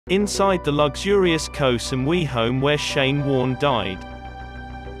inside the luxurious Koh Samui home where Shane Warne died.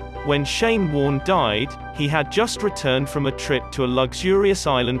 When Shane Warne died, he had just returned from a trip to a luxurious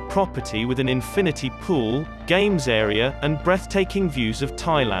island property with an infinity pool, games area, and breathtaking views of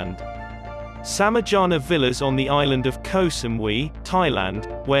Thailand. Samujana Villas on the island of Koh Samui,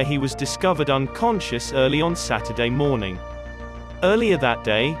 Thailand, where he was discovered unconscious early on Saturday morning. Earlier that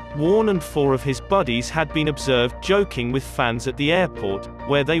day, Warne and 4 of his buddies had been observed joking with fans at the airport,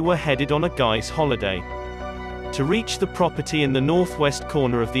 where they were headed on a guy's holiday. To reach the property in the northwest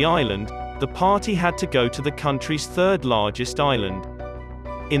corner of the island, the party had to go to the country's 3rd largest island.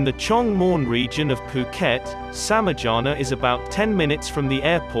 In the Cheong Mon region of Phuket, Samujana is about 10 minutes from the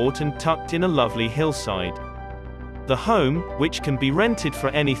airport and tucked in a lovely hillside. The home, which can be rented for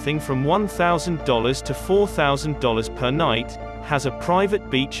anything from $1,000 to $4,000 per night, has a private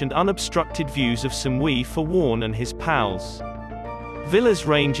beach and unobstructed views of Samui for Warne and his pals. Villas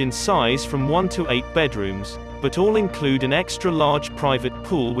range in size from 1 to 8 bedrooms, but all include an extra-large private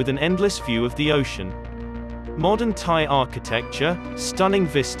pool with an endless view of the ocean. Modern Thai architecture, stunning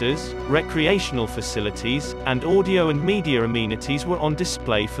vistas, recreational facilities, and audio and media amenities were on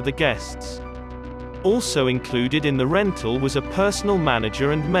display for the guests. Also included in the rental was a personal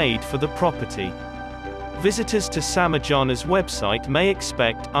manager and maid for the property. Visitors to Samujana's website may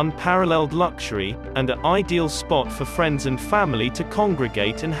expect unparalleled luxury, and an ideal spot for friends and family to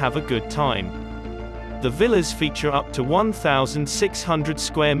congregate and have a good time. The villas feature up to 1,600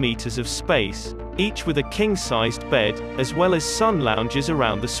 square meters of space, each with a king-sized bed, as well as sun lounges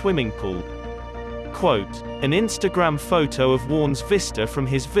around the swimming pool. Quote, an Instagram photo of Warne's vista from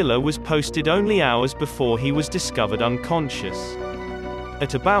his villa was posted only hours before he was discovered unconscious.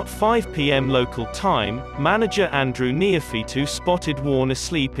 At about 5 p.m. local time, manager Andrew Neophytou spotted Warne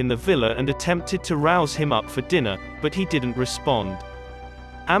asleep in the villa and attempted to rouse him up for dinner, but he didn't respond.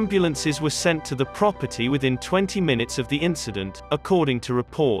 Ambulances were sent to the property within 20 minutes of the incident, according to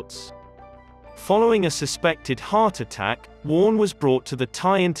reports. Following a suspected heart attack, Warne was brought to the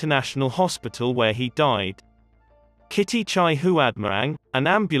Thai International Hospital where he died. Kitty Chai Huadmarang, an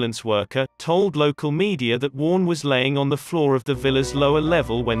ambulance worker, told local media that Warne was laying on the floor of the villa's lower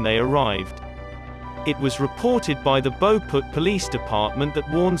level when they arrived. It was reported by the Boput Police Department that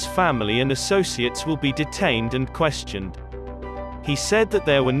Warne's family and associates will be detained and questioned. He said that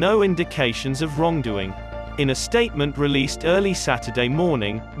there were no indications of wrongdoing. In a statement released early Saturday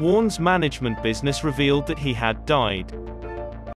morning, Warne's management business revealed that he had died.